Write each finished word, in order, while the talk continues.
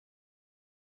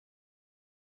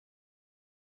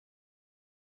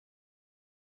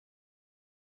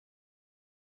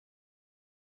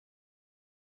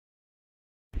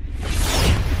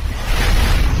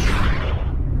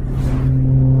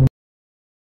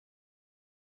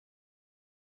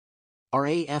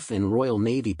RAF and Royal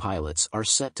Navy pilots are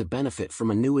set to benefit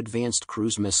from a new advanced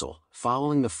cruise missile,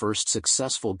 following the first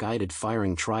successful guided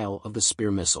firing trial of the Spear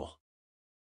missile.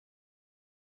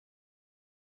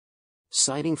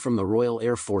 Citing from the Royal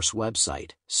Air Force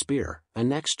website, Spear, a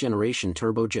next-generation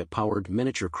turbojet-powered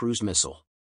miniature cruise missile,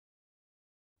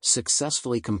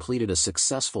 successfully completed a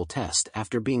successful test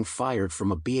after being fired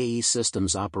from a BAE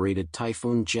Systems-operated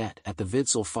Typhoon jet at the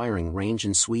Vidsel firing range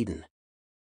in Sweden.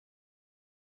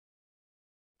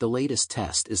 The latest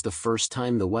test is the first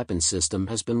time the weapon system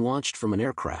has been launched from an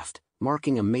aircraft,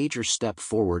 marking a major step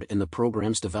forward in the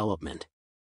program's development.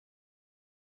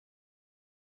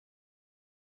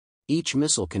 Each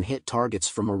missile can hit targets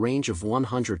from a range of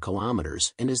 100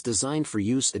 kilometers and is designed for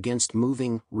use against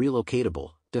moving,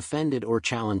 relocatable, defended or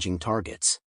challenging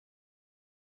targets.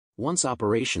 Once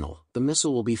operational, the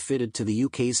missile will be fitted to the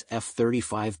UK's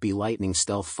F-35B Lightning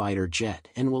stealth fighter jet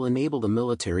and will enable the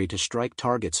military to strike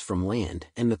targets from land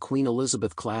and the Queen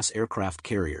Elizabeth-class aircraft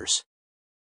carriers.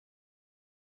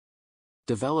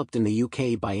 Developed in the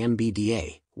UK by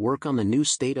MBDA, work on the new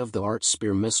state-of-the-art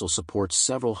Spear missile supports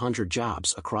several hundred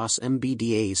jobs across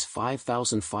MBDA's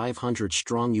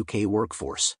 5,500-strong UK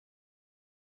workforce,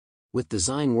 with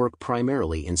design work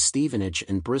primarily in Stevenage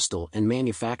and Bristol and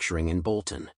manufacturing in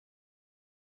Bolton.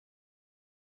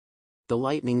 The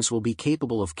Lightnings will be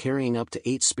capable of carrying up to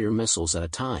 8 Spear missiles at a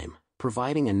time,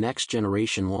 providing a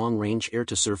next-generation long-range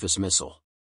air-to-surface missile.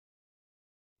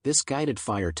 This guided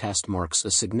fire test marks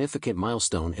a significant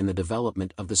milestone in the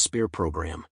development of the Spear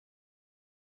program,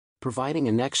 providing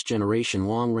a next-generation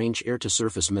long-range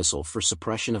air-to-surface missile for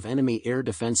suppression of enemy air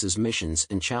defenses missions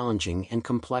in challenging and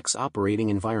complex operating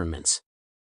environments.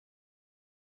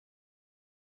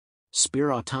 Spear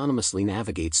autonomously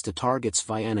navigates to targets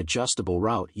via an adjustable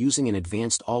route using an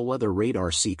advanced all-weather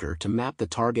radar seeker to map the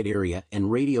target area and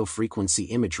radio frequency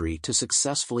imagery to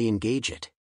successfully engage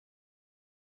it.